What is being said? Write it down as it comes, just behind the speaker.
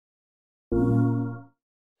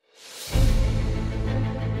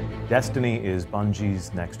Destiny is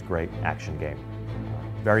Bungie's next great action game.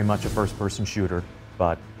 Very much a first-person shooter,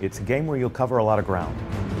 but it's a game where you'll cover a lot of ground.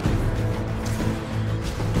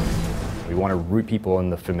 We want to root people in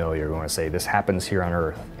the familiar. We want to say, this happens here on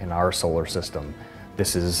Earth, in our solar system.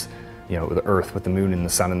 This is, you know, the Earth with the moon and the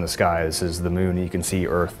sun in the sky. This is the moon, you can see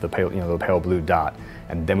Earth, the pale, the pale blue dot.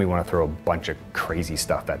 And then we want to throw a bunch of crazy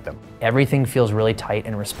stuff at them. Everything feels really tight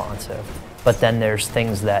and responsive, but then there's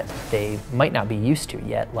things that they might not be used to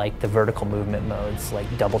yet, like the vertical movement modes, like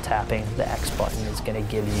double tapping the X button is going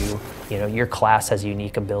to give you, your class has a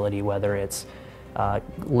unique ability, whether it's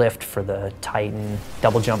lift for the Titan,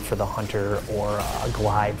 double jump for the Hunter, or a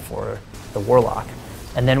glide for the Warlock.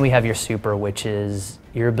 And then we have your super, which is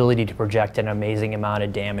your ability to project an amazing amount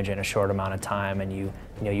of damage in a short amount of time, and you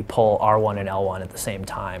pull R1 and L1 at the same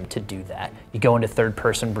time to do that. You go into third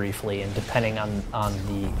person briefly, and depending on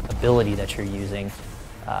the ability that you're using,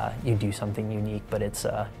 you do something unique, but it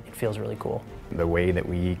feels really cool. The way that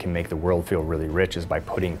we can make the world feel really rich is by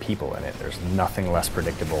putting people in it. There's nothing less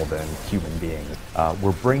predictable than human beings.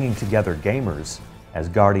 We're bringing together gamers as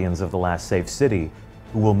guardians of the last safe city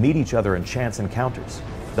who will meet each other in chance encounters.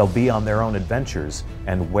 They'll be on their own adventures,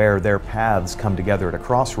 and where their paths come together at a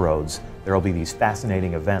crossroads, there will be these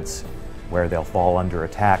fascinating events where they'll fall under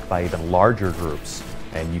attack by even larger groups.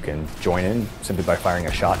 And you can join in simply by firing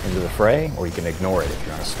a shot into the fray, or you can ignore it. If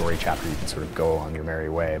you're on a story chapter, you can sort of go on your merry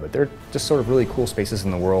way. But they're just sort of really cool spaces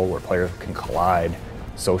in the world where players can collide,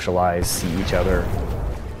 socialize, see each other.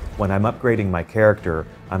 When I'm upgrading my character,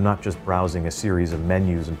 I'm not just browsing a series of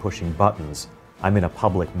menus and pushing buttons. I'm in a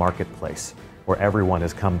public marketplace where everyone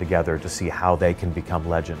has come together to see how they can become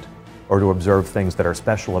legend, or to observe things that are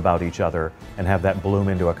special about each other and have that bloom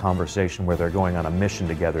into a conversation where they're going on a mission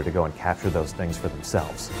together to go and capture those things for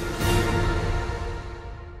themselves.